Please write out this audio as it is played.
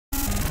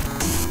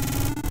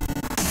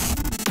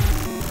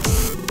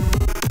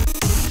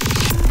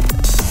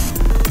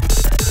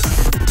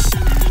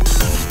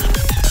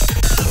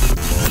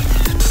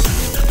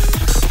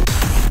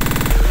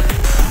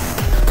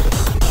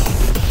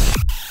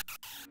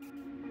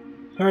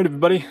Alright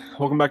everybody,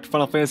 welcome back to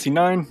Final Fantasy IX.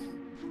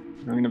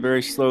 I'm going to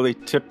very slowly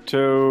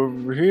tiptoe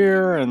over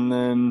here, and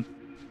then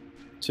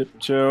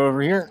tiptoe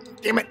over here.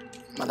 Damn it,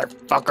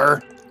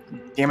 motherfucker!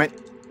 Damn it.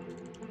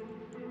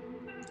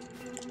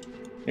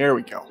 There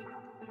we go.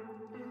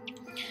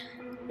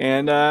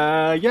 And,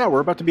 yeah,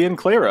 we're about to be in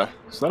Clara,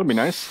 so that'll be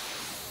nice.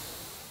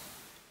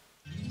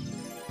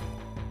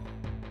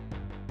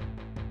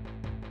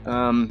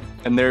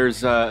 And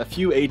there's a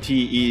few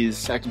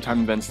ATEs, active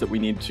time events, that we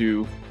need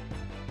to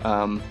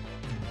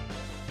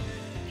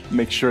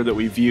make sure that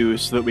we view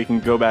so that we can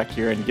go back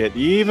here and get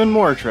even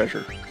more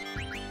treasure.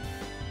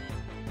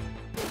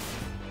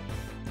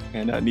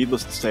 And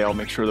needless to say, I'll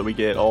make sure that we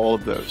get all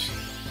of those.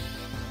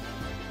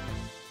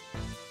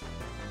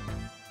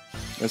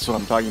 That's what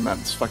I'm talking about.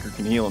 This fucker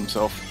can heal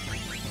himself.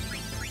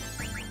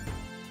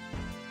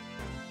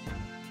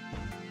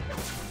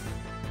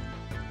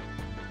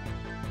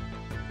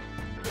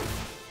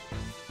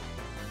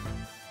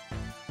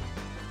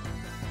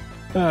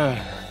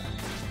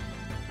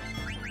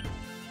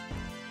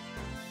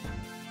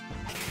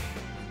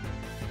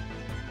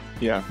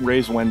 Yeah,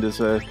 Ray's Wind is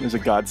a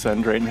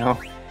godsend right now.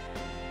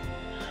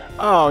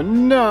 Oh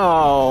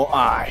no!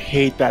 I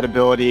hate that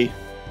ability.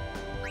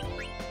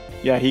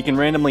 Yeah, he can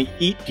randomly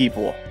eat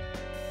people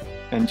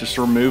and just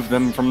remove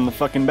them from the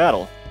fucking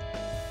battle.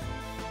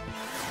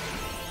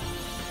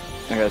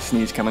 I got a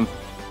sneeze coming.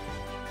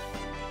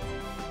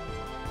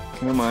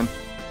 Come on.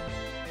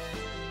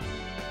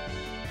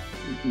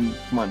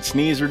 Come on,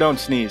 sneeze or don't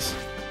sneeze.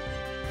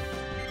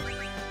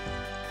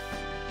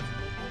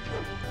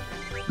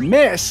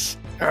 Miss!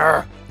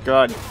 Urgh,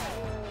 God.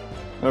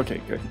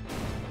 Okay, good.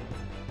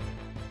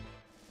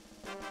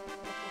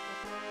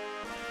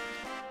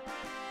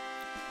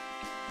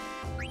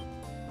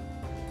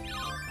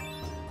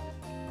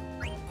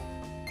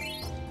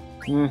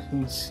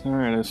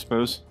 Alright, I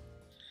suppose.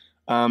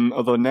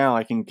 Although now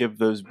I can give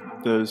those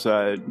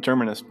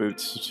Terminus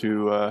boots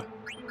to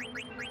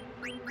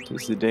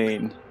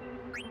Zidane.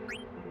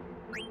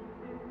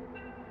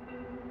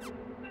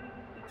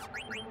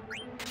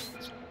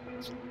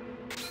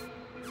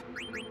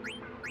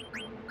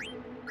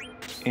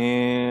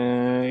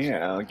 And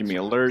yeah, it'll give me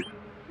alert.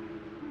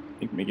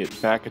 Make me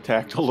get back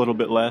attacked a little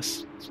bit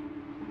less.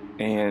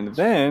 And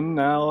then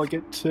I'll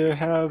get to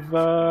have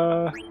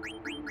I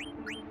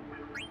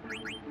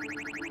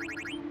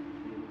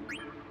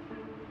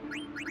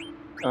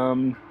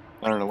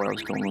don't know where I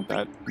was going with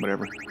that.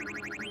 Whatever.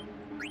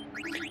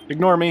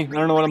 Ignore me. I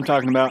don't know what I'm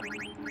talking about.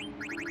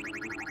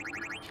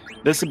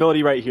 This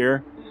ability right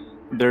here,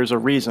 there's a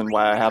reason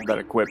why I have that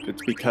equipped.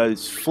 It's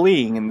because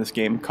fleeing in this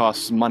game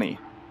costs money.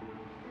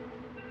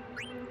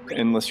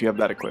 Unless you have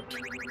that equipped.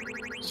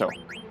 So,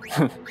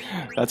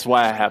 that's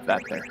why I have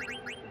that there.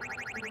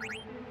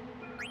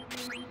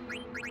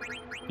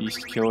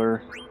 Beast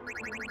Killer.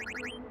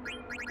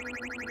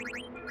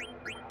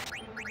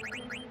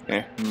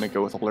 I'm gonna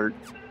go with alert.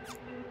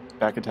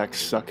 Back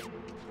attacks suck.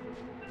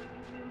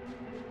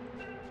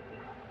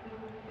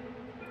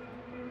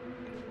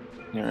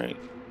 Alright.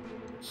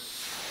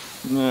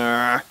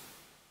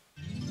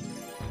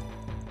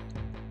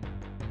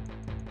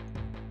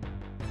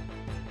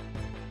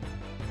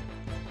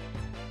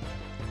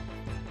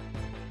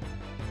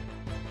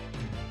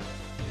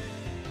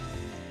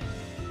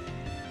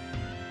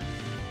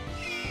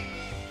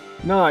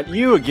 Not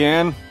you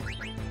again.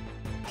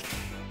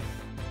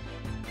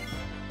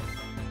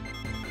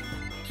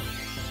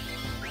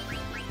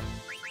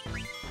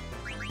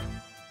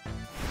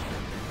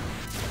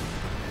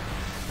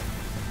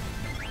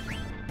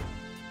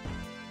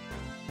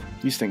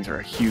 These things are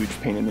a huge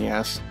pain in the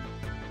ass.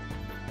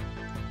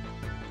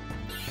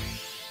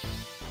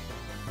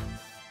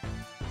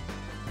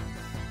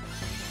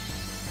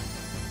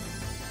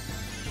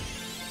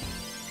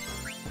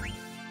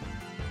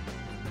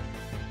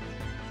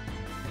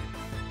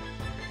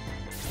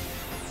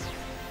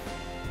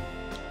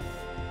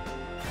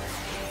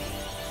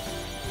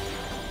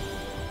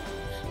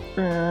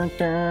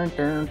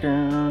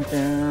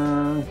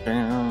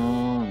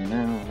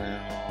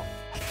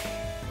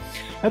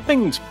 That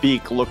thing's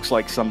beak looks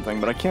like something,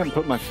 but I can't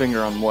put my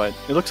finger on what.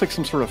 It looks like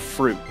some sort of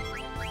fruit.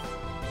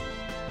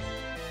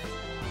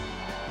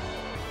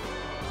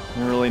 I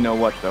don't really know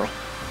what, though.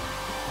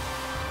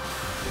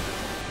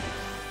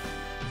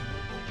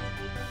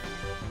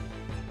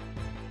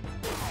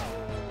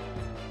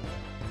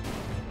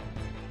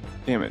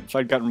 Damn it, if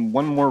I'd gotten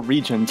one more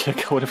region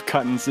tick, I would have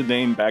gotten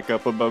Zidane back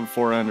up above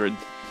 400.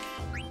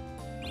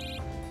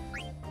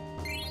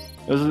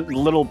 Those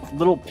little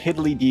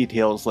piddly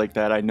details like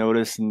that I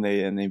notice, and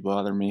they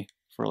bother me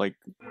for like,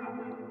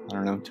 I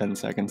don't know, 10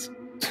 seconds.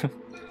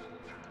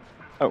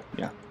 Oh,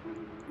 yeah.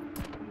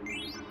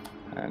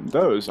 And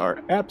those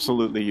are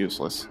absolutely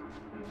useless.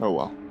 Oh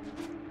well.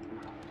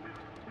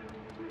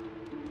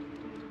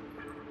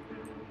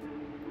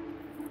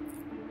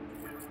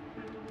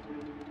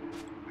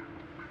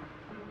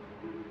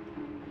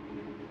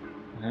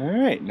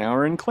 Alright, now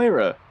we're in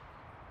Clara.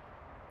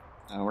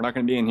 We're not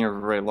going to be in here for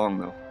very long,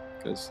 though,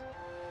 because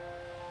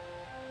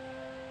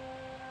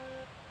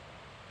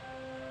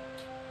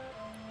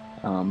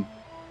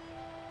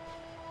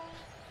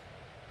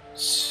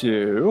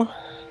So,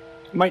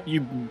 might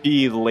you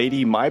be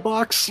Lady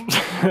Mybox?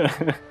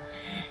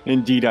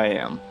 Indeed I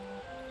am.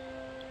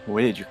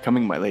 Waited, you're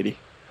coming, my lady.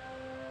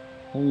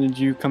 How did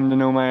you come to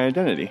know my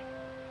identity?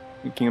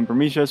 The King of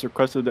Prometheus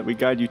requested that we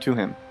guide you to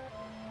him.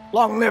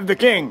 Long live the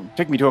king!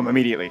 Take me to him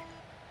immediately.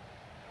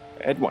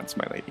 At once,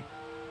 my lady.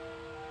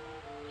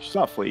 She's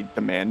awfully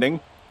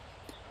demanding.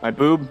 My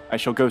boob, I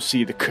shall go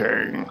see the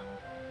king.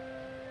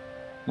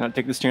 Not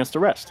take this chance to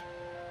rest.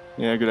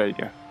 Yeah, good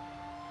idea.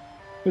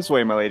 This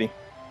way, my lady.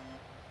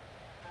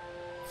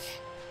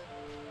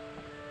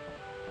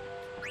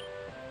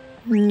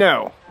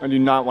 No, I do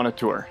not want a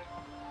tour.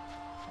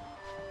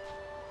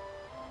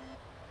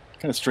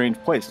 Kind of strange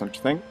place, don't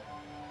you think?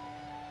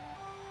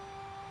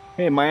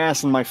 Hey, my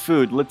ass and my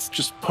food. Let's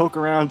just poke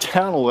around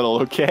town a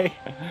little, okay?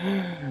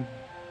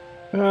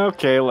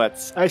 Okay,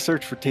 let's. I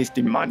search for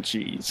tasty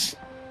munchies.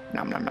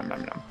 Nom nom nom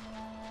nom nom.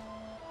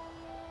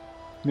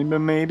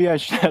 Maybe I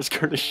should ask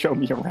her to show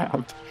me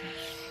around.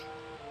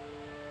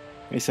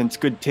 I sense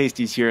good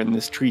tasties here in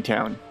this tree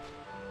town.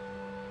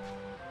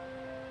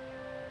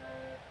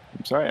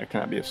 I'm sorry I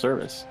cannot be of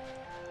service.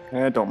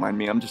 Don't mind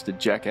me, I'm just a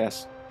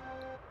jackass.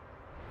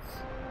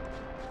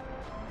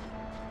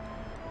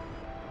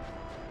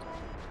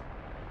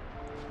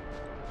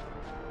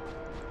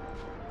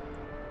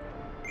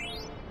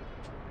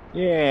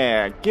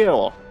 Yeah,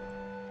 Gil.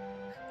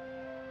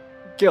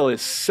 Gil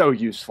is so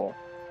useful.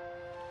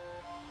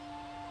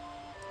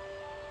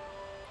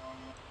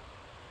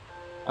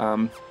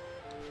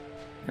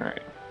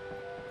 Alright.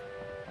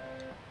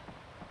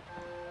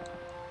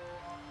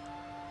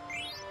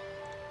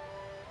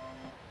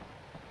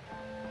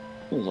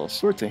 There's all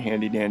sorts of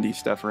handy-dandy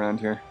stuff around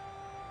here.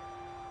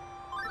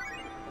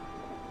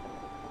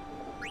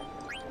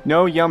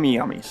 No yummy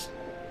yummies.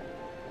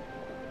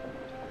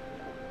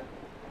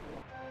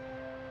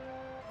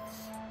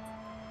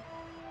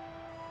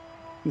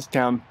 This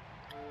town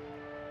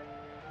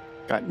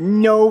got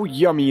no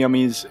yummy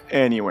yummies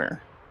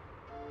anywhere.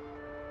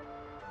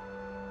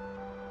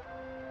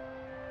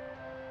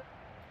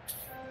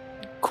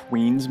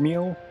 Queen's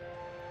meal?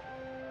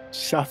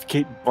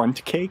 Southgate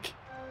bunt cake?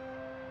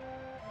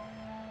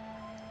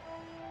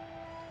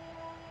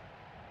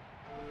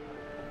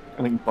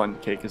 I think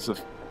bunt cake is a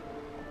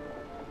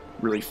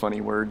really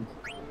funny word.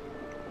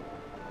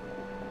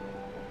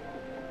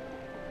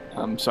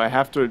 So I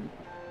have to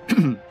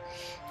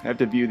I have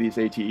to view these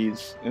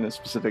ATEs in a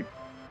specific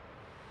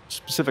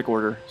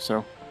order,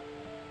 so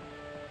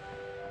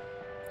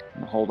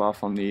I'm gonna hold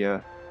off on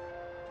the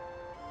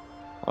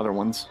other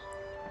ones.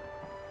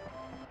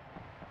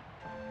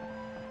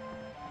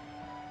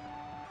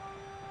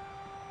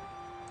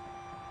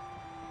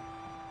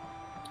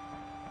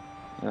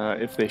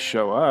 If they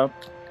show up,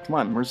 come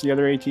on, where's the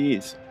other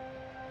ATEs?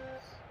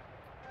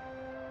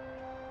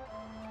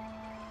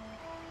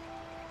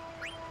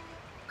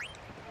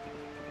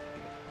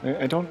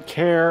 I don't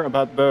care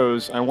about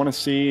those. I want to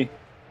see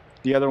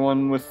the other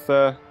one with,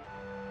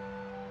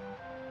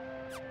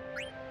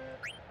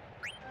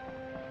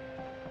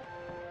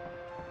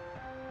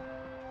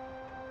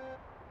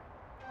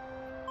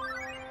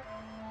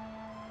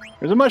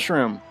 There's a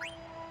mushroom!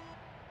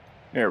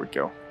 There we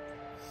go.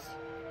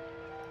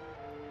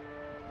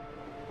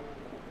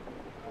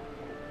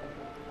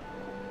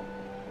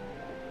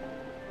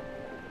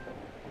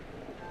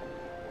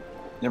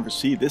 Never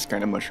see this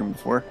kind of mushroom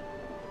before.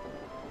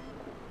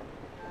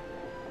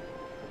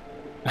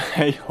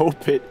 I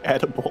hope it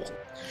edible.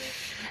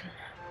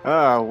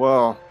 Ah,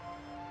 well.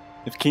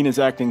 If Keen is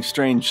acting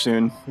strange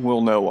soon,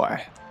 we'll know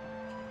why.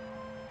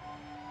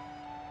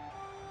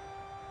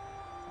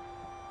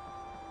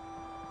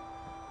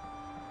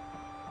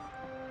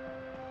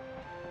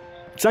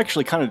 It's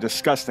actually kind of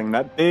disgusting.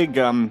 That big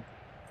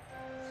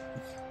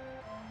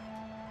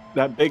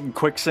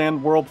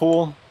quicksand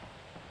whirlpool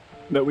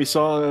that we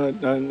saw a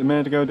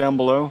minute ago down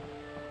below,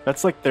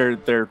 that's like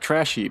their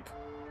trash heap.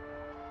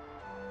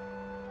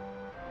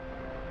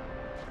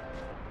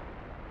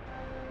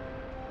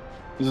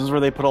 This is where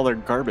they put all their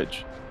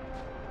garbage.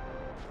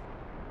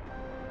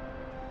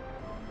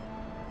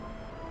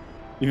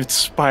 Even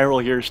Spiral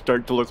here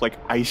start to look like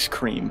ice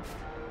cream.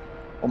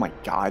 Oh my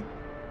god.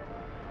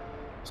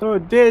 So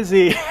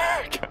dizzy!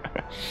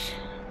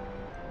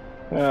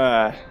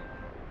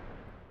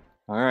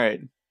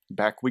 Alright,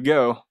 back we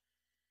go.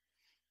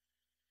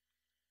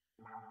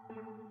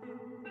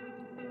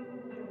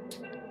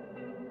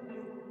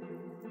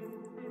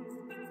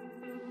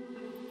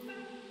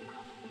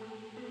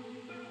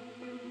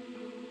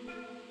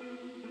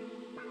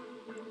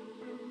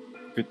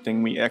 Good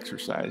thing we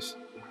exercise.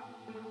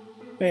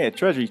 Hey, a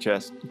treasure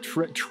chest.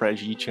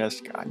 Treasure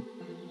chest, god.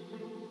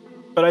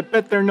 But I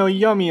bet they're no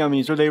yummy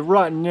yummies, or they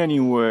rotten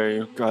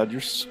anyway. God,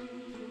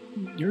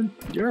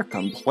 you're a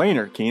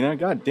complainer, Kina.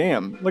 God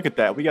damn. Look at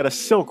that. We got a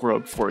silk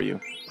robe for you.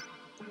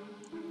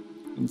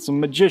 And some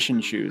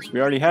magician shoes.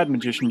 We already had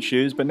magician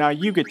shoes, but now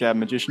you get to have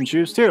magician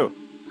shoes too.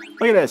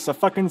 Look at this, a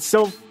fucking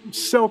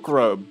silk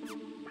robe.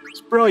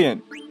 It's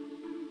brilliant.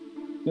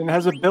 And it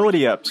has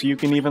ability up, so you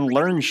can even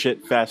learn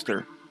shit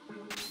faster.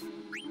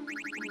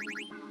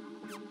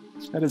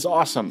 That is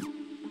awesome.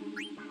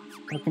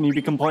 How can you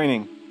be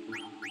complaining?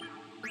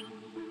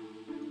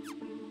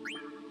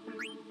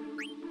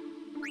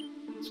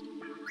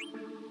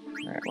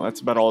 Alright, well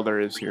that's about all there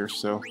is here,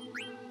 so...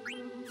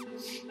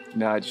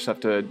 Now I just have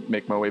to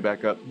make my way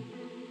back up.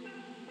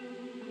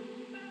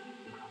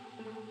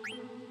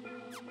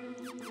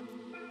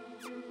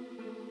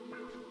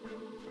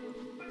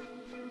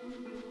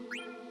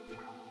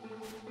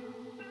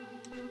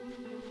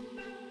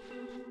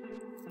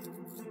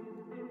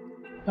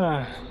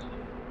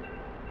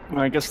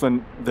 I guess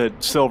the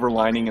silver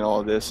lining in all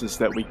of this is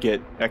that we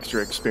get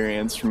extra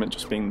experience from it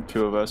just being the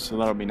two of us, so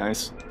that'll be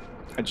nice.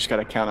 I just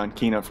gotta count on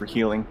Kina for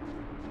healing.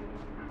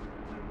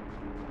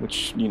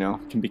 Which, you know,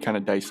 can be kind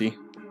of dicey.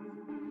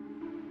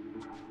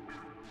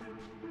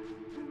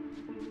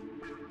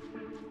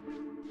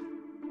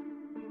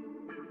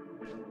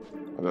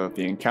 Although if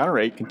the encounter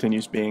rate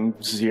continues being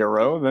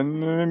 0, then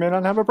we may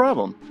not have a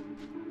problem.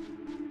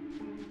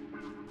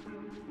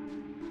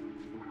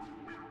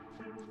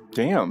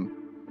 Damn.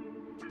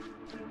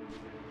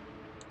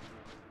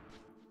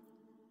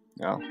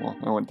 Oh, well,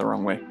 I went the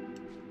wrong way.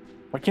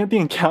 Why can't the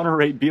encounter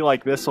rate be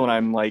like this when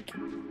I'm, like,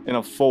 in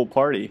a full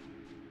party?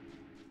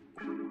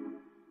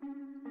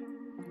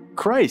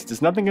 Christ,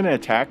 is nothing gonna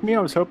attack me? I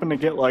was hoping to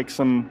get, like,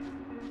 some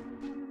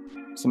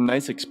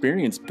nice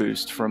experience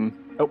boost from...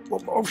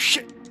 Oh,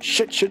 shit!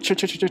 Shit!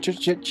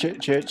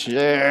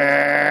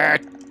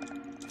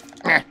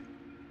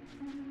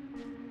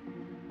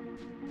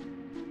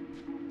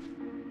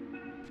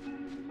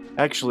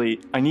 Actually,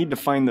 I need to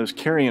find those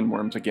carrion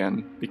worms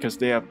again, because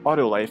they have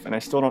auto life, and I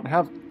still don't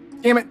have...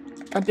 Damn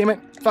it! God damn it!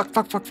 Fuck.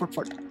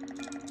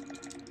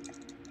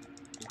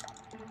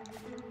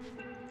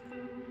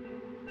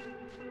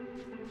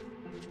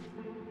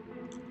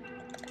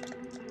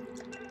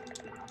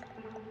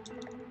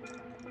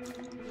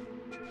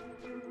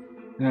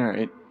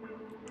 Alright.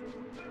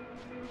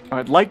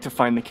 I'd like to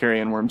find the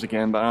carrion worms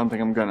again, but I don't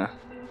think I'm gonna.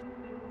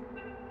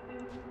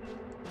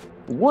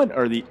 What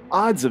are the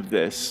odds of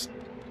this?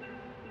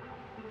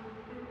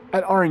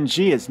 That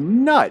RNG is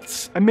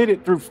nuts! I made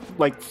it through,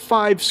 like,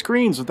 5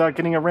 screens without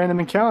getting a random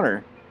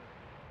encounter.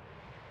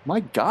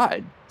 My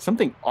god,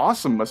 something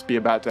awesome must be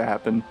about to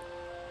happen.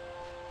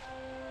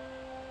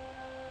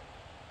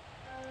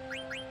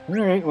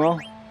 Alright, well...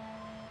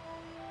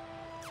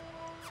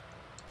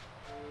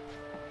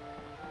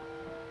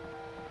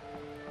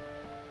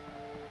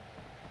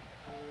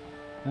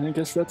 I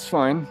guess that's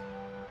fine.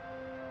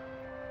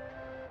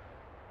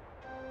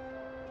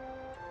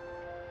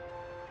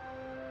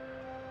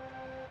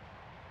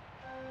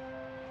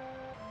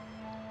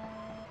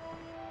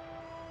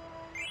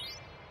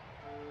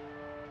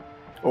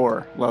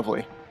 Or,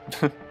 lovely.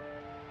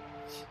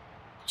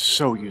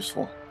 So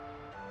useful.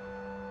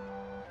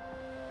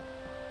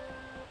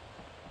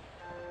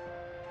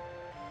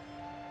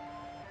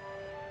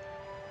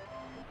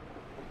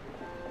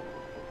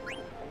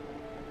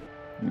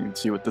 You can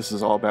see what this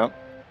is all about.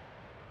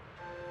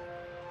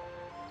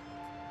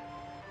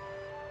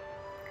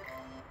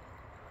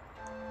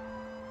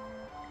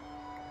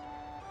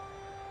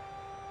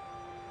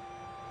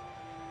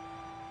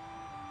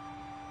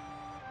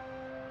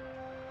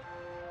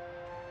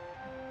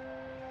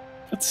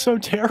 That's so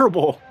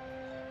terrible.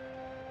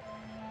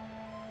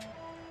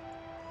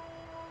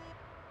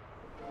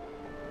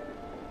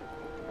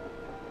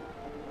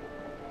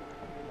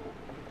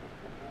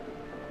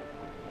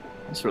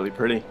 It's really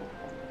pretty.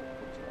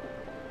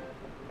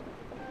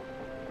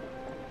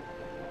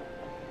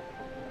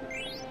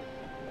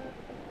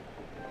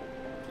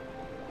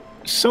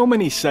 So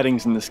many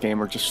settings in this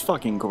game are just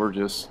fucking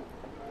gorgeous.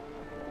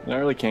 I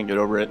really can't get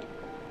over it.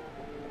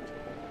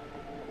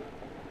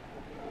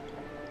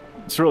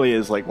 This really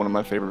is like one of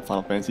my favorite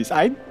Final Fantasies.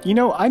 I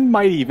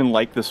might even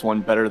like this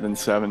one better than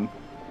 7.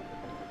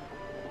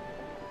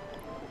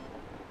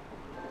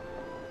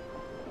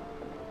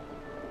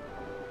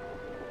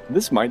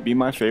 This might be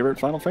my favorite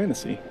Final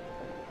Fantasy.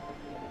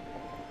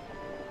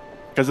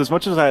 Because as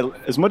much as I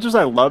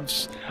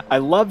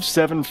love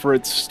 7 for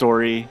its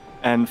story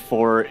and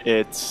for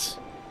its,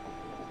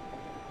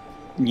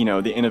 you know,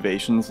 the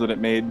innovations that it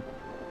made.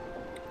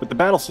 But the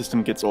battle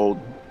system gets old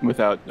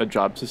without a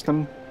job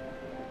system.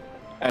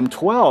 And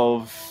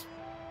 12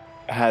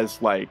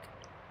 has, like,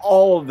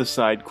 all of the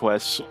side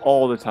quests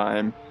all the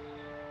time,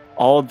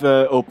 all of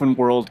the open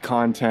world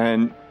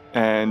content,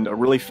 and a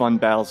really fun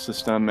battle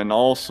system, and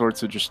all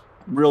sorts of just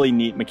really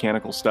neat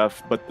mechanical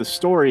stuff. But the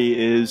story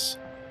is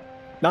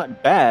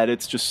not bad,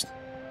 it's just,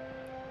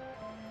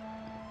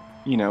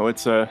 you know,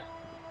 it's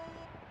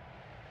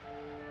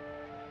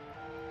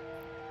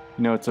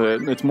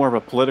more of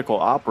a political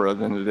opera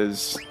than it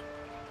is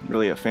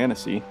really a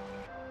fantasy.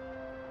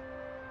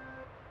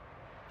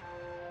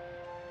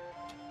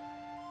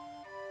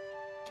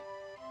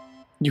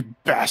 You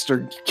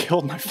bastard! You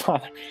killed my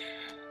father!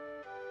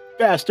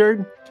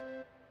 Bastard!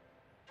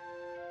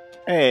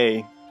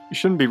 Hey, you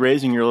shouldn't be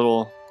raising your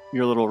little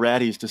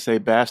ratties to say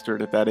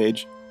bastard at that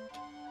age.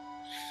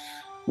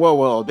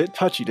 Well, a bit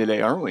touchy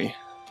today, aren't we?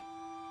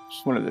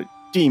 It's one of the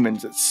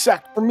demons that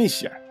sacked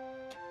Prometheus.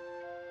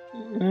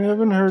 I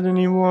haven't heard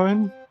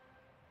anyone.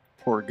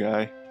 Poor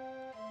guy.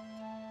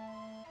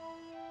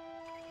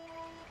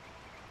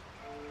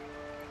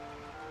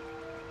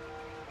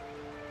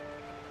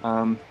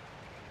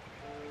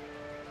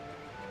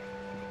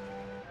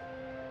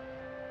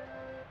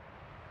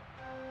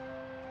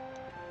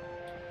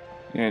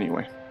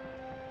 Anyway.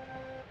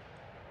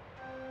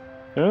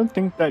 I don't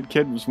think that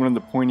kid was one of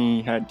the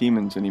pointy-hat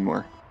demons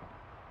anymore.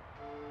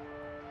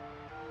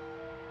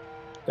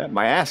 That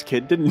my ass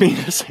kid didn't mean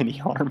us any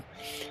harm.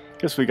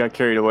 Guess we got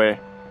carried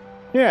away.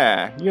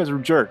 Yeah, you guys were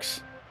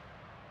jerks.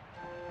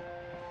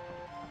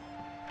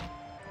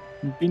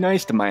 Be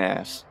nice to my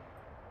ass.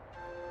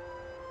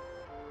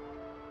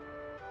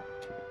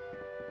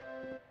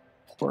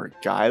 Poor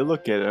guy,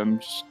 look at him,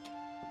 just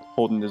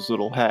holding his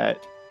little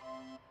hat.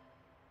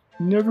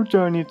 Never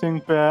done anything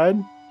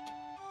bad.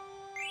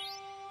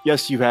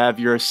 Yes, you have.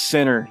 You're a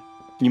sinner.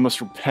 You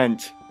must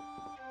repent.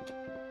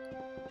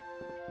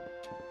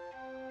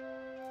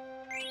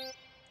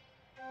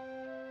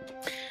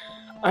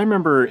 I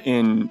remember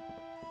in,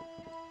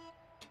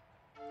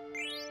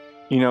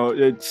 you know,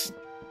 it's,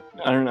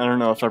 I don't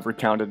know if I've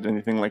recounted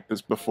anything like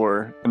this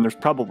before, and there's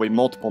probably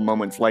multiple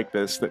moments like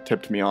this that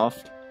tipped me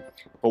off.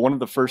 But one of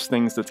the first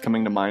things that's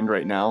coming to mind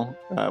right now,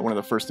 one of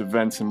the first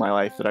events in my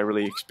life that I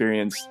really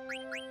experienced,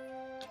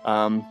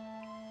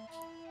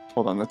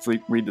 hold on, let's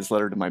read this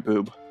letter to my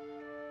boob.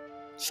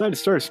 Decided to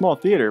start a small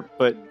theater,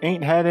 but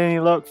ain't had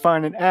any luck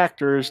finding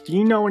actors. Do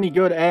you know any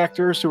good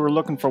actors who are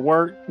looking for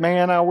work?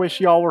 Man, I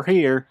wish y'all were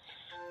here.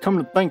 Come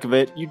to think of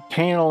it, you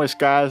panelist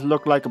guys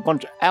look like a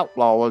bunch of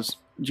outlaws.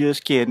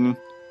 Just kidding.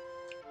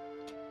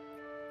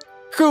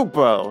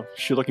 Kupo!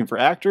 She looking for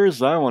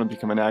actors? I want to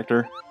become an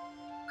actor.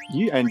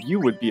 You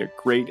would be a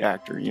great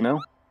actor, you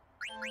know?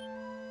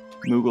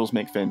 Moogles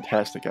make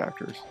fantastic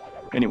actors.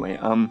 Anyway,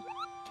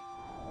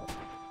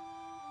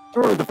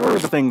 the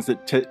first things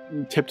that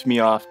tipped me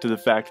off to the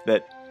fact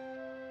that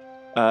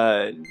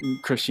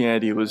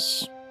Christianity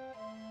was,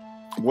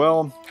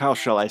 well, how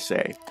shall I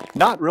say,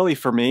 not really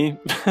for me,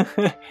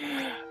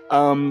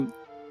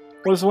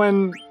 was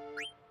when,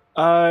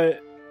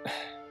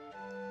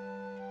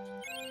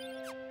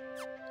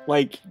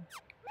 like,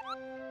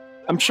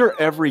 I'm sure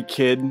every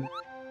kid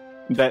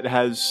that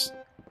has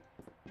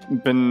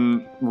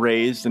been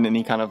raised in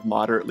any kind of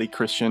moderately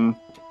Christian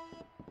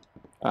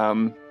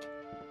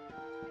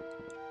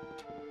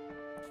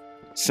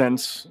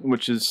sense,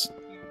 which is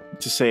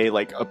to say,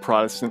 like, a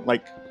Protestant,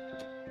 like,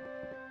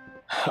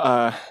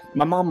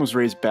 my mom was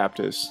raised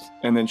Baptist,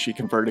 and then she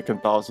converted to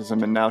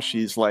Catholicism, and now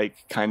she's,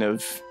 like, kind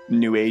of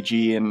New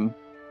Agey and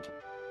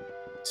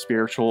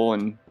spiritual,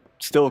 and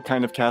still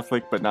kind of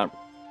Catholic, but not,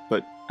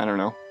 but, I don't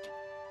know,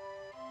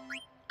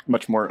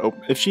 much more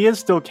open. If she is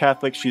still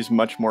Catholic, she's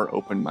much more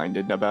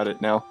open-minded about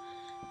it now,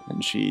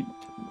 and she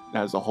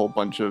has a whole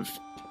bunch of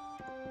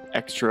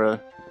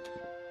extra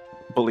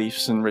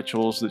beliefs and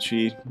rituals that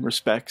she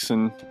respects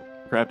and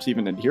perhaps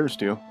even adheres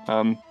to.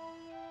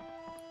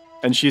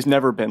 And she's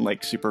never been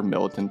like super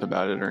militant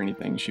about it or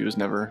anything. She was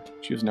never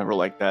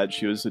like that.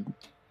 She was a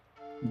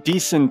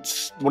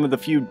decent, one of the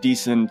few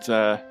decent,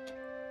 I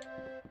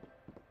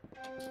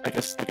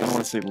guess I don't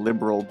want to say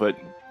liberal, but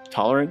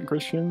tolerant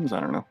Christians. I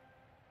don't know.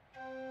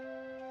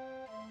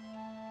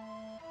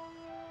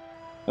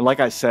 And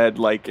like I said,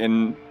 like I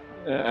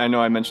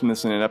know I mentioned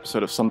this in an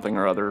episode of Something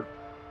or Other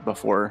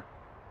before.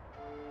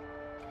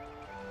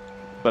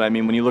 But I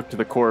mean, when you look to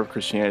the core of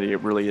Christianity,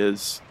 it really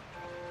is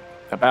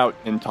about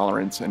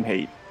intolerance and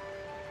hate.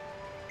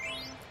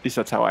 At least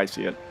that's how I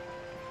see it.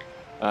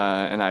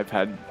 And I've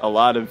had a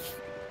lot of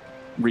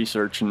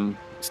research and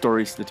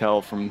stories to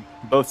tell from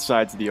both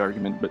sides of the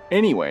argument. But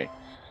anyway,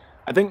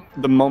 I think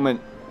the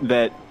moment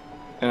that,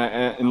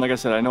 and like I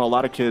said, I know a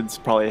lot of kids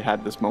probably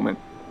had this moment,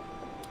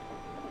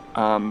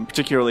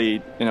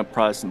 particularly in a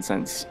Protestant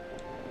sense.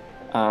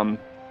 You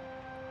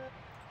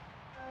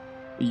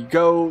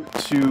go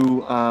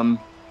to,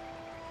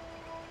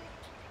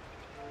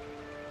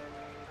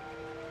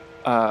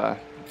 what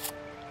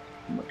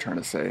am I trying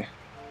to say?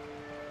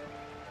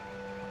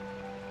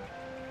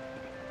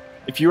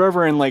 If you're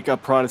ever in like a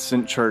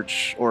Protestant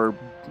church or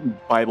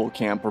Bible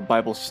camp or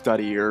Bible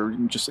study or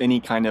just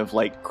any kind of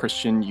like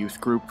Christian youth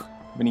group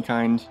of any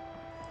kind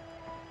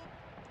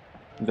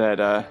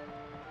that,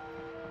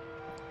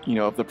 you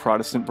know, of the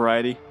Protestant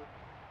variety,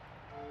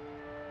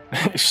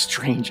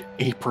 strange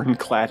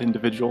apron-clad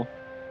individual.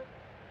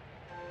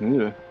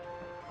 Ew.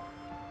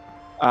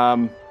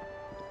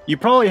 You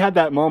probably had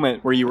that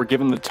moment where you were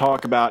given the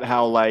talk about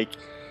how, like,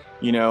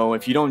 you know,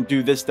 if you don't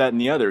do this, that,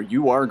 and the other,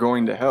 you are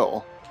going to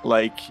hell.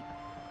 Like,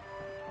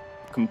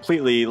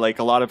 completely, like,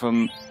 a lot of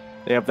them,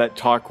 they have that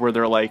talk where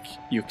they're like,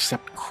 you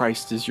accept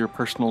Christ as your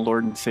personal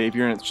Lord and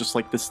Savior, and it's just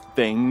like this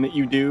thing that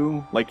you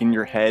do, like, in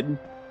your head,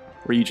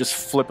 where you just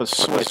flip a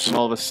switch, and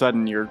all of a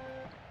sudden you're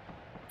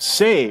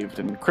saved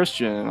and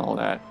Christian and all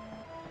that.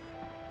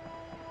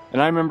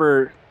 And I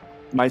remember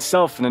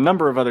myself and a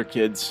number of other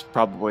kids,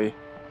 probably,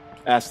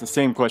 ask the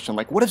same question,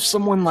 like, what if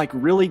someone, like,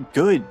 really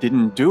good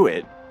didn't do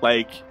it?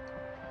 Like,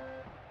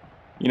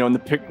 you know, in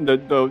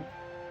the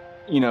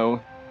you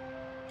know,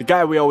 the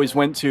guy we always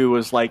went to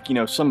was, like, you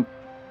know, some,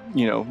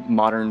 you know,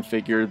 modern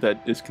figure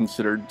that is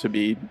considered to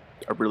be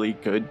a really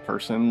good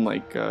person,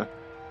 like, you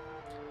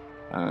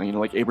know,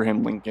 like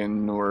Abraham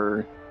Lincoln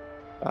or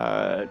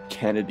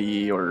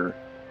Kennedy, or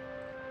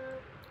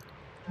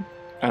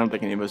I don't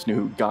think any of us knew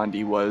who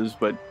Gandhi was,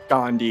 but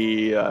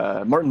Gandhi,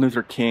 Martin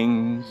Luther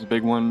King is a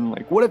big one.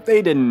 Like, what if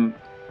they didn't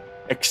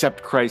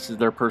accept Christ as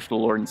their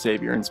personal Lord and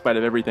Savior in spite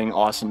of everything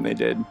awesome they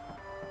did?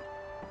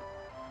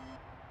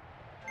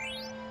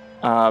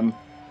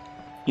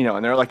 You know,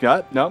 and they're like,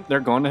 no, they're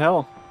going to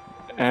hell.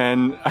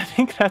 And I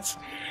think that's,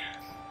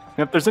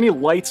 if there's any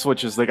light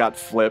switches that got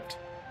flipped,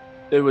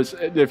 it was,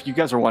 if you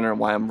guys are wondering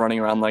why I'm running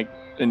around like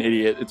an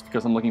idiot, it's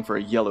because I'm looking for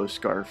a yellow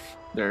scarf.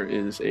 There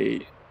is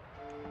a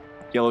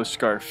yellow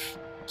scarf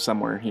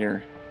somewhere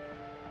here.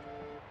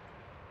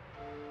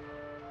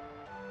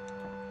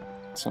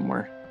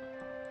 Somewhere.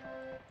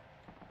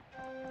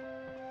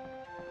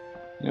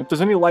 You know, if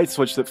there's any light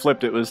switch that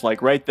flipped, it was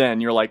like right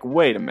then, you're like,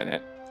 wait a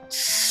minute.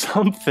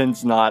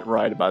 Something's not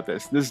right about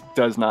this. This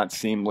does not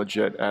seem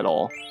legit at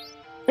all.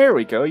 There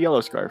we go,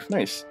 yellow scarf.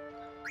 Nice.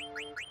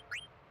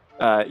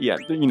 Yeah,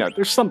 you know,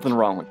 there's something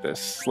wrong with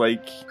this.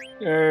 Like,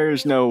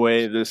 there's no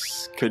way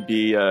this could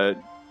be a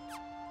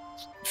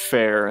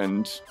fair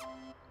and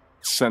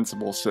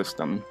sensible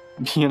system,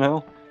 you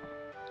know?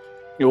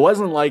 It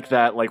wasn't like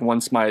that, like,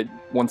 once my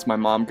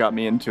mom got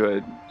me into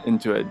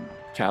a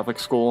Catholic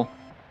school,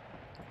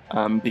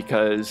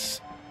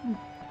 because,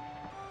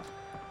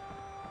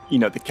 you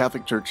know, the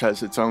Catholic Church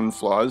has its own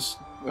flaws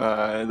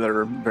that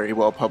are very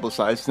well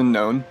publicized and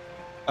known.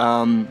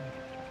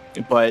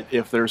 But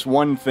if there's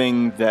one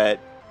thing that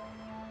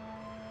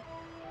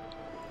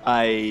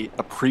I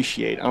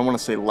appreciate, I don't want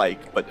to say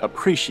like, but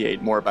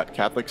appreciate more about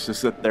Catholics,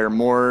 is that they're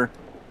more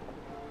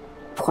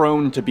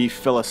prone to be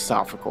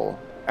philosophical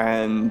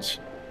and,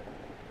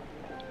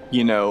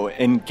 you know,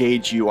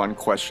 engage you on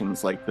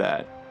questions like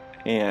that.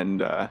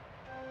 And,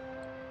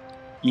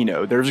 you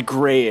know, there's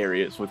gray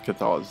areas with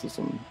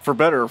Catholicism, for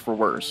better or for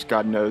worse.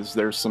 God knows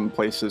there's some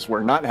places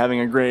where not having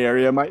a gray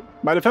area might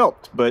have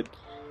helped, but,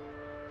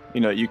 you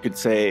know, you could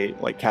say,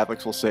 like,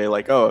 Catholics will say,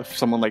 like, oh, if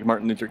someone like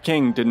Martin Luther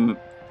King didn't,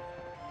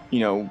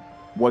 you know,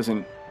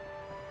 wasn't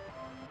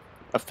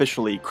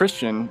officially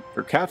Christian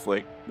or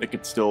Catholic, they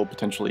could still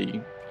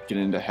potentially get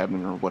into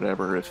heaven or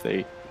whatever if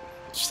they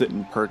sit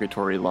in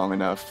purgatory long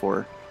enough,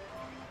 or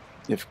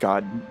if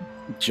God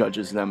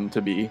judges them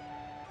to be,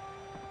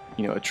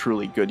 you know, a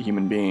truly good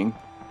human being.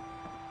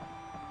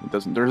 It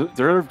doesn't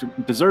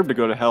deserve to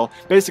go to hell.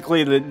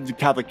 Basically, the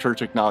Catholic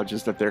Church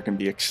acknowledges that there can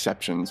be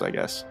exceptions, I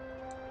guess.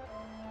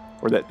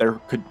 Or that there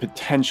could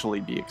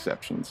potentially be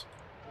exceptions.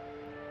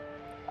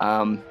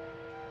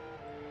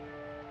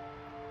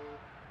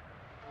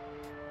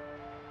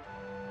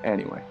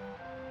 Anyway.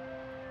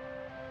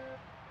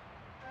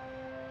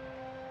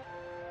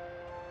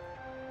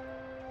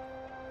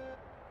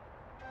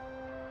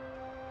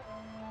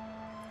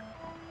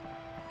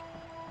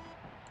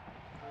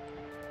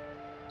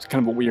 It's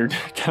kind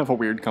of a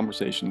weird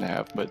conversation to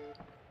have, but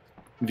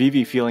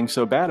Vivi feeling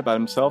so bad about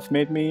himself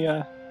made me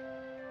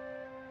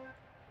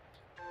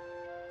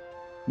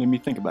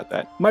think about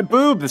that. My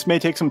boob! This may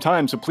take some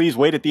time, so please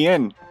wait at the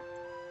end.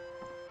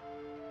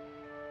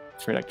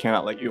 Afraid I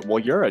cannot let you. Well,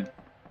 you're a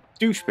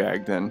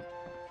douchebag then.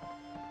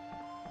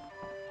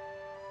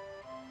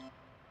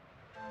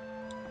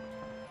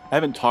 I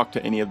haven't talked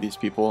to any of these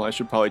people. I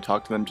should probably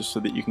talk to them just so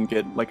that you can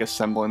get like a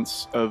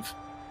semblance of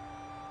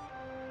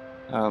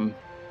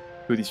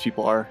who these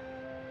people are.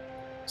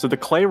 So the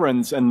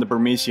Clarans and the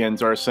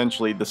Burmesians are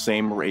essentially the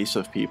same race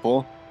of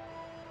people.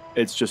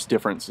 It's just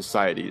different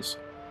societies.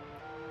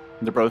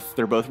 They're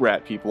both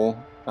rat people.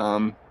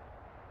 The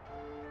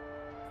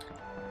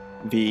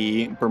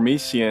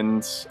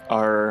Burmesians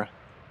are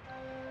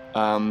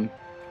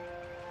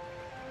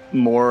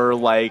more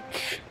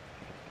like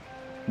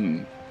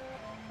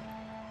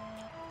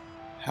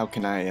how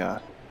can I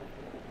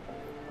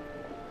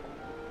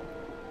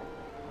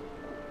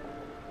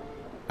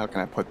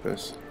put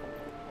this?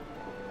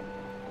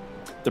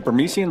 The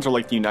Burmesians are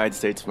like the United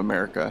States of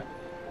America,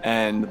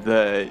 and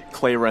the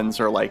Clarans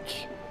are like,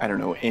 I don't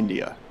know,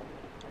 India.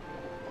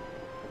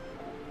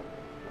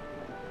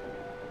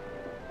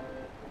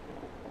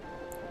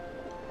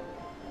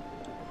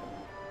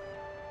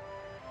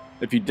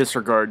 If you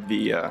disregard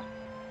the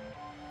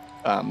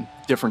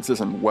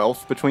differences in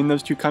wealth between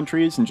those two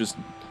countries and just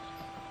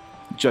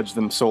judge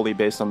them solely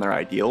based on their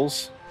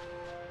ideals.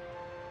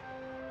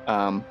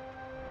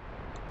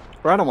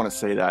 Or I don't want to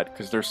say that,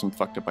 because there's some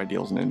fucked up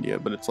ideals in India,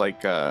 but it's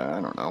like,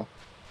 I don't know.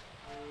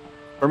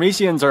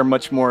 Burmesians are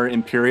much more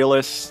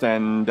imperialist,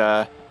 and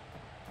they're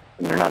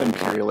not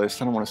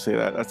imperialist. I don't want to say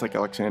that. That's like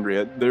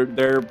Alexandria.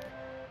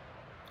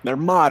 They're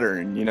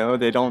modern, you know?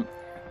 They don't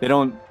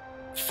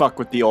fuck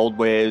with the old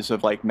ways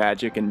of like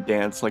magic and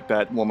dance like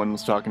that woman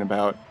was talking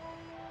about.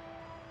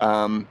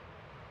 You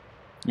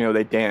know,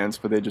 they dance,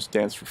 but they just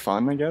dance for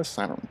fun, I guess.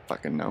 I don't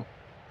fucking know.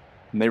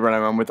 And they run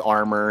around with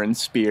armor and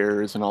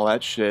spears and all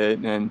that shit.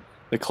 And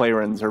the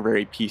Clarins are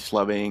very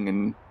peace-loving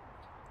and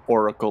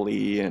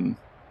oracle-y and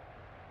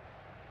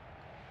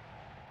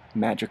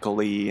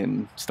magical-y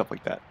and stuff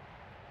like that.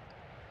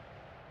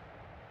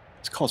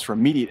 This calls for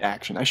immediate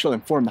action. I shall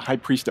inform the High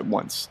Priest at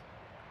once.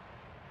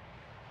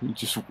 He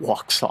just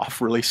walks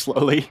off really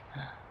slowly.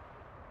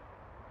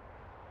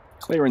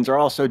 Clarins are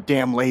also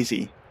damn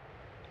lazy.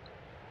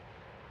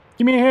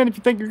 Give me a hand if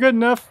you think you're good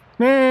enough.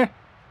 Meh.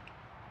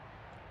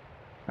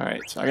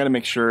 Alright, so I gotta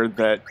make sure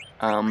that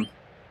I'm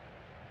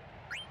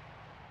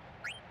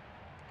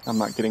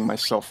not getting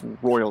myself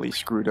royally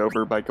screwed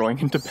over by going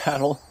into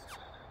battle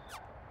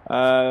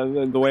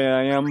the way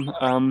I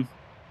am.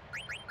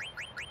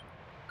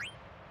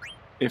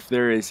 If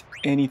there is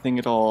anything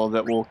at all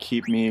that will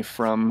keep me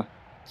from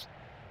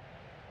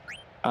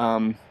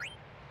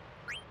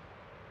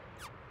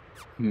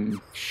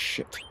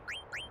shit.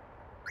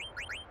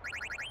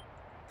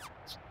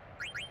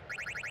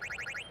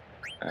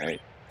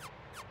 Alright.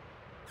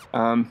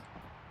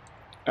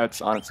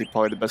 That's honestly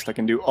probably the best I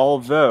can do.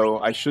 Although,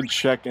 I should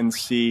check and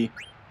see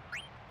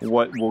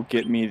what will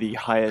get me the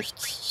highest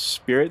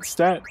spirit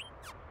stat.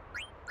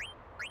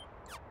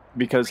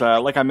 Because,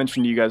 like I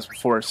mentioned to you guys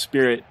before,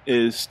 spirit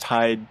is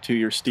tied to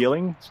your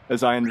stealing,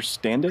 as I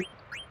understand it.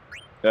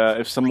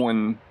 If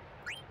someone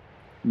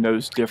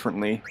knows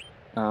differently,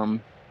 you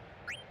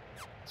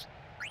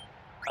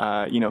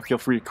know, feel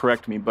free to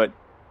correct me, but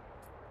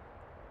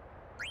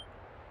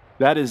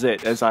that is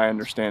it, as I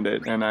understand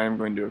it, and I am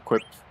going to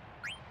equip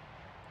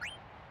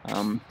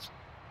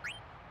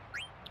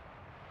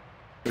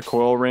the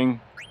coil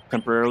ring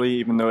temporarily,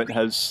 even though it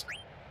has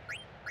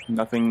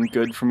nothing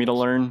good for me to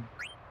learn,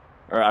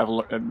 or I've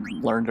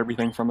learned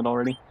everything from it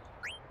already.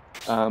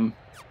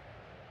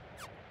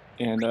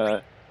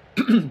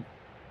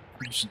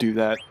 Just do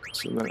that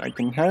so that I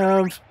can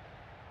have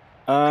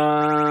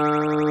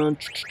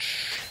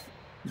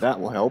that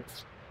will help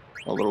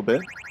a little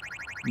bit,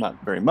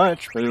 not very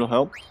much, but it'll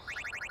help.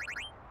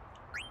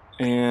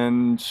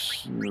 And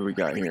what do we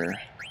got here?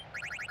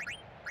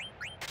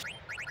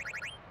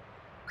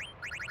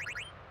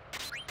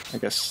 I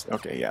guess,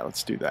 okay, yeah,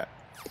 let's do that.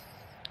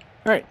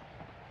 Alright,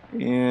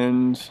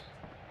 and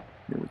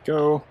here we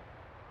go.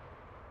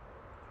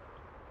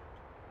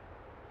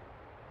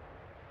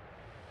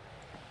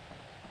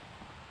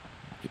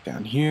 Get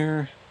down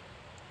here.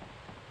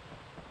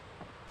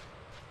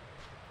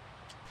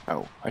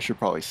 Oh, I should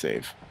probably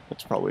save.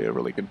 That's probably a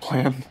really good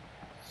plan.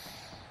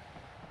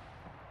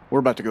 We're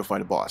about to go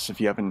fight a boss.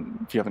 If you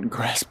haven't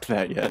grasped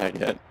that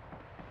yet.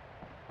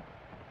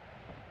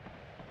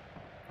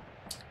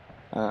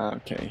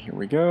 Okay, here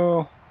we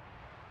go.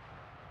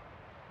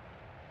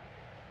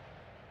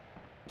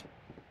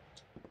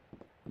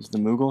 Is the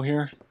Moogle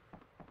here?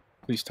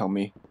 Please tell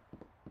me.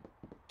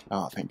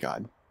 Oh, thank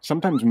God.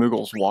 Sometimes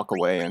Moogles walk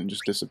away and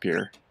just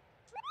disappear.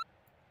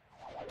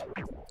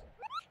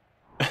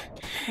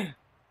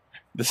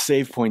 The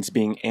save points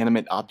being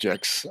animate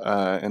objects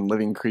and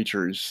living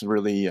creatures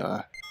really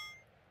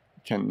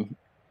can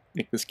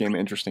make this game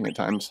interesting at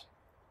times.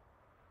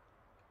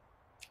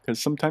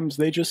 Because sometimes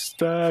they just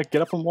get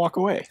up and walk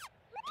away.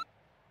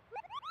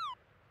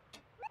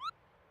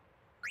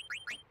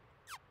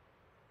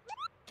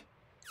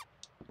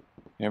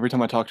 Every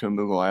time I talk to a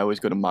Moogle, I always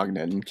go to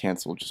Magnet and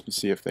cancel just to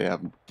see if they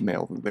have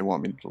mail that they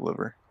want me to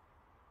deliver.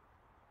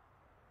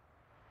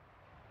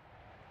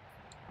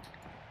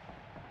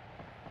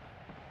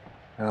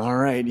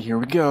 Alright, here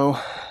we go.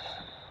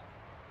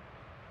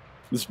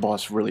 This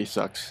boss really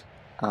sucks.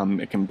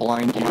 It can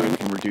blind you, it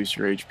can reduce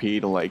your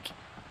HP to like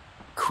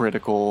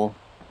critical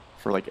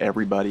for like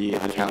everybody,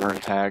 it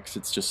counterattacks.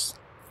 It's just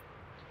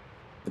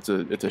it's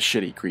a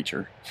shitty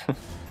creature.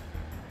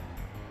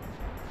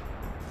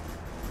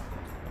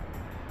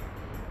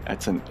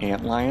 That's an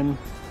antlion?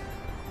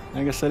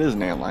 I guess that is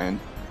an antlion.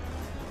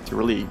 It's a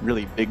really,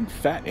 really big,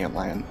 fat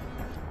antlion.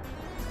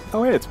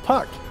 Oh wait, it's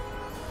Puck!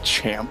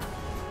 Champ.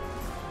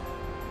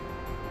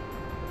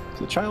 Is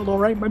the child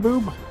alright, my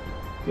boob?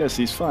 Yes,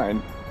 he's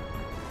fine.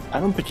 I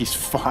don't think he's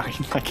fine.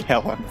 Like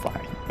hell, I'm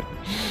fine.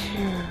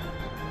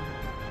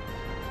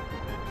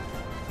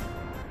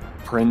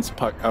 Prince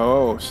Puck.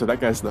 Oh, so that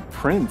guy's the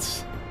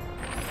prince.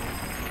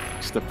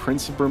 He's the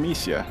Prince of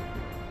Burmecia.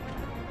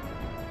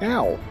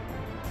 Ow.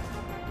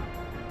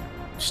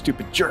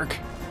 Stupid jerk.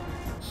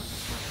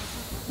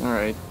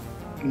 Alright.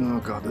 Oh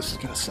god, this is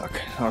gonna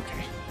suck.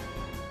 Okay.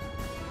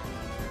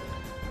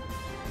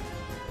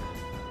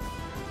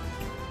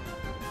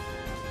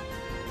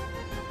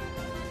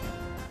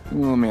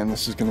 Oh man,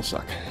 this is gonna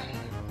suck.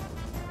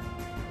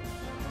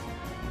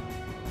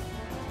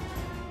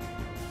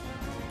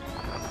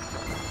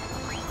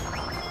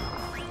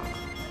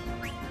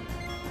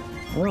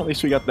 Well, at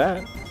least we got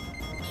that.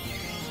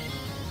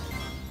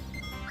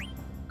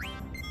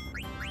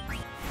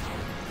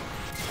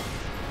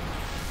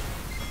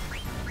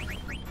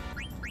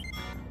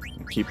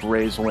 Keep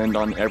raise wind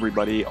on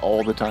everybody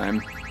all the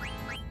time.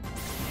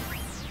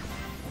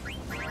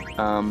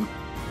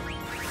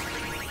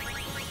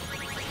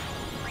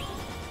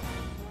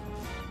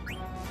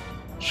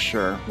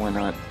 Sure, why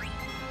not?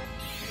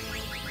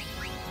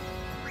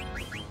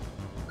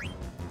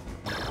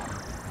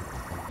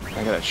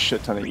 I got a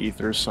shit ton of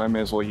ethers, so I may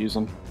as well use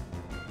them.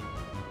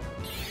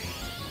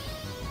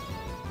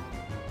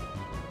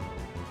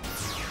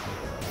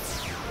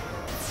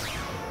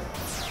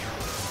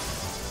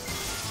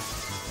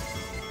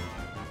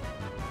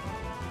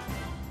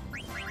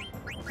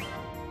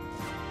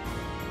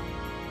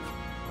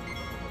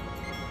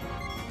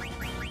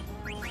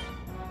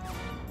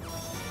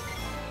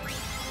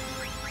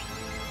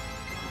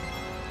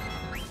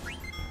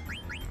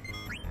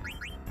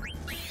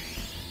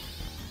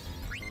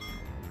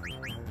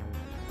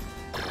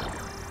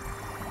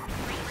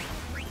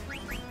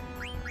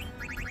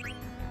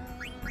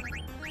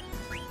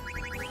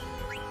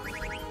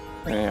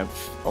 I have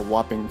a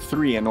whopping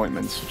 3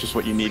 anointments, which is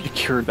what you need to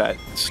cure that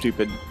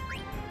stupid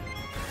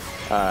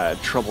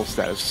trouble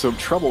status. So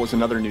trouble is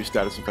another new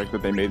status effect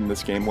that they made in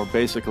this game, where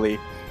basically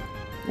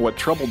what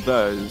trouble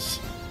does,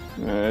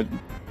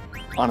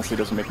 honestly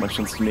doesn't make much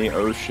sense to me.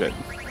 Oh shit.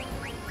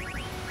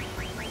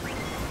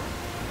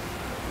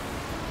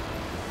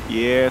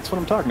 Yeah, that's what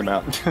I'm talking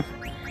about.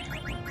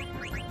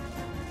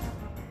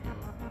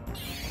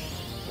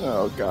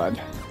 Oh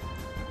god.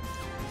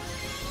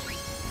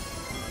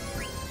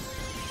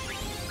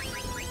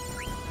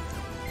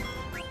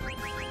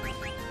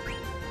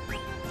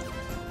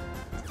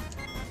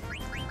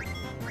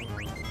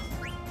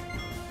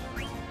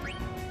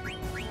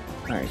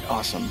 Alright,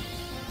 awesome.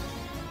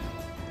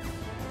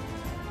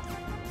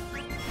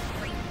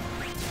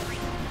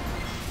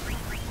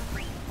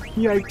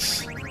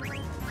 Yikes.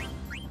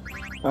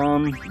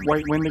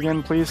 White wind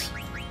again, please.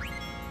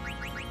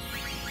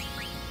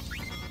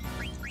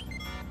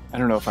 I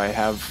don't know if I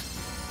have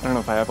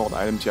all the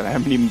items yet. I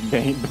haven't even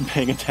been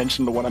paying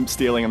attention to what I'm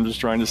stealing. I'm just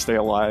trying to stay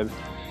alive.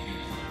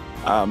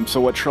 So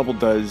what trouble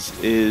does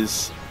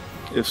is,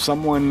 if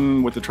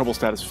someone with the trouble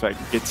status effect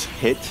gets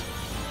hit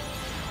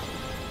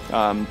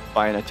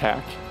by an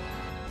attack,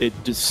 it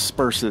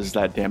disperses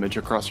that damage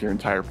across your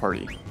entire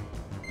party.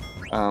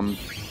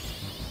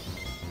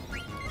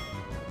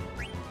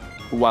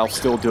 While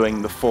still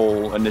doing the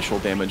full initial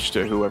damage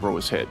to whoever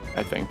was hit,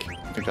 I think.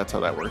 I think that's how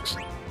that works.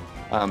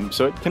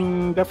 So it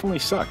can definitely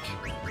suck.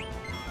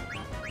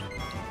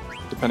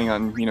 Depending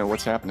on, you know,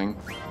 what's happening.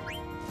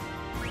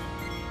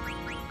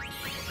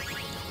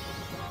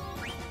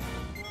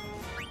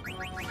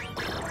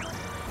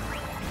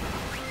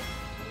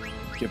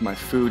 Give my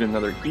food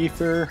another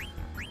ether.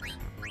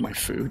 My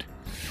food.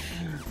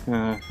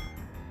 So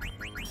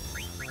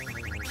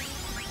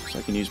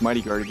I can use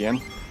Mighty Guard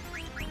again.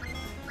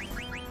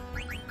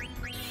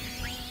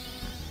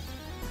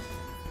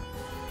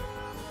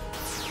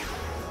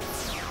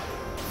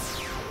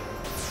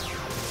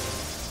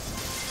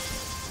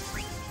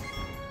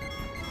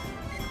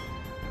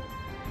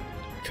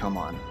 Come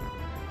on.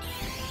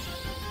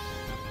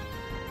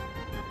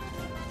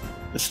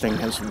 This thing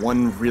has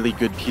one really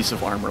good piece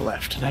of armor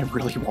left, and I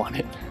really want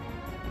it.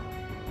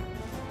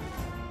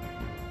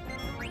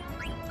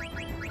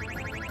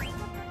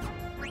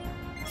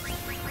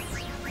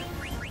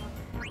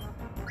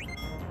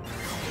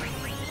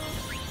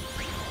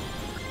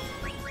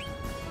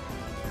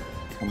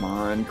 Come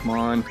on, come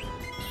on.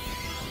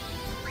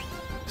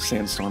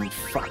 Sandstorm.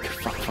 Fuck,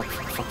 fuck, fuck,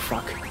 fuck, fuck,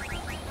 fuck.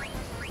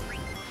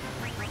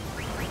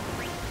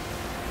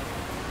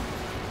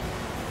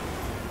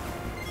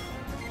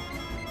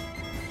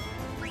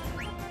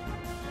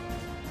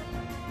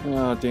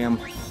 Oh, damn.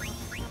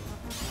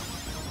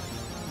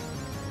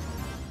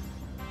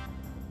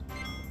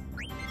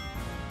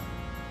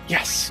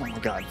 Yes! Oh my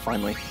god,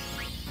 finally.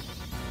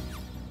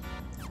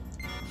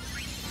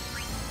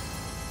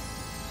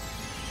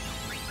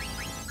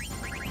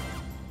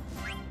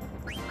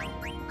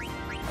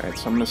 Alright,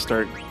 so I'm gonna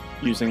start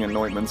using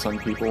anointments on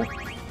people.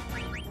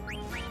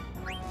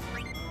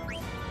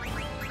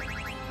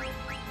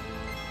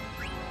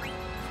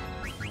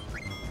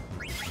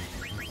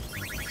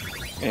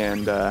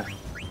 And,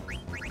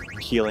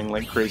 healing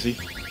like crazy.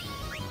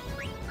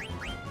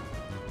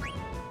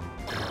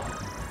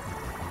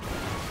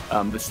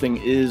 This thing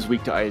is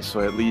weak to ice,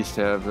 so I at least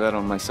have that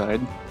on my side.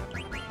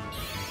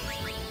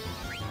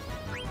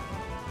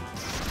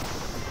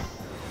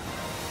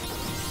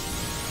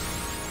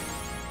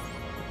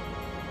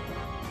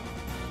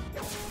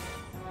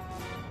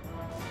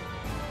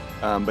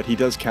 But he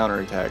does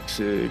counterattack,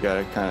 so you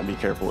gotta kind of be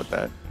careful with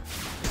that.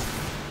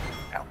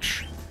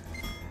 Ouch.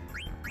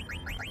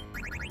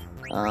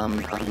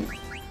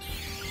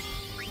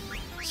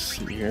 Let's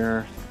see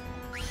here.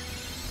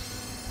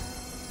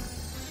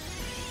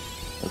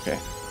 Okay.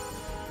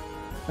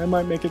 I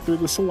might make it through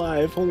this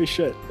alive, holy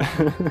shit.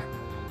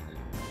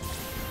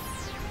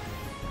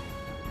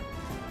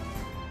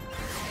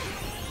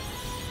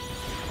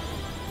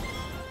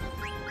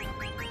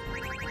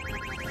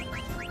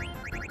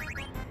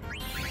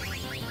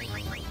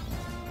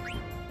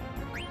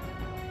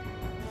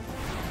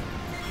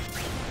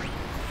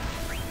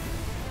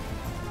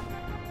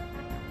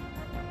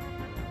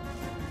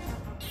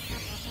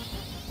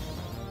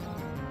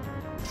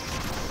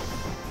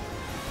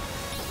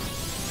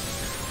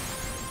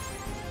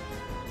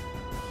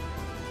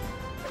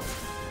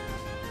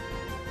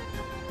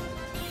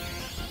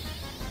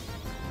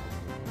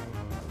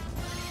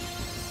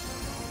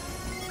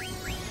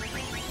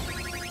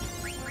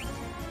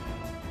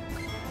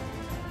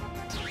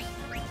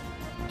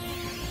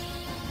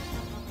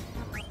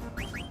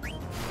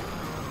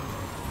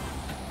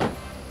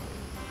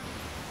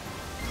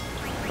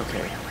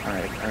 Okay,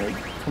 alright, alright.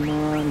 Come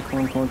on, come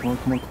on, come on, come on,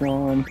 come on, come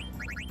on.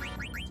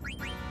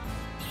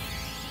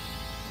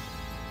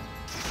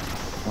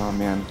 Oh,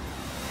 man.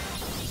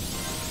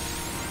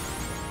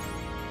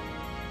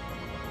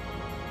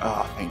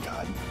 Oh, thank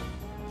God.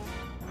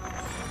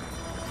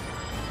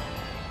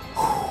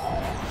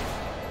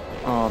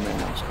 Oh, man,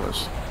 that was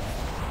close.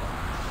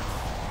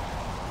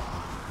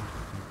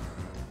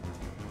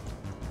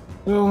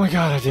 Oh my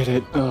God, I did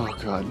it. Oh,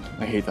 God.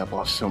 I hate that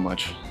boss so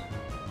much.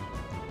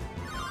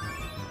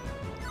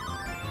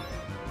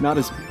 Not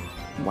as...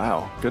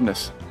 Wow,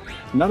 goodness.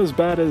 Not as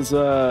bad as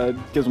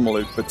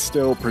Gizmo, but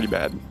still pretty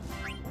bad.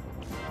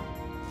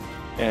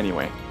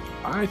 Anyway,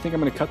 I think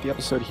I'm going to cut the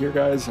episode here,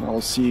 guys, and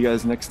I'll see you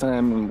guys next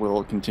time, and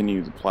we'll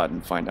continue the plot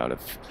and find out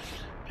if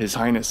His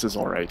Highness is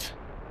alright.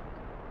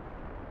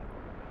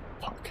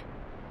 Puck.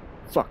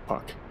 Fuck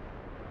Puck.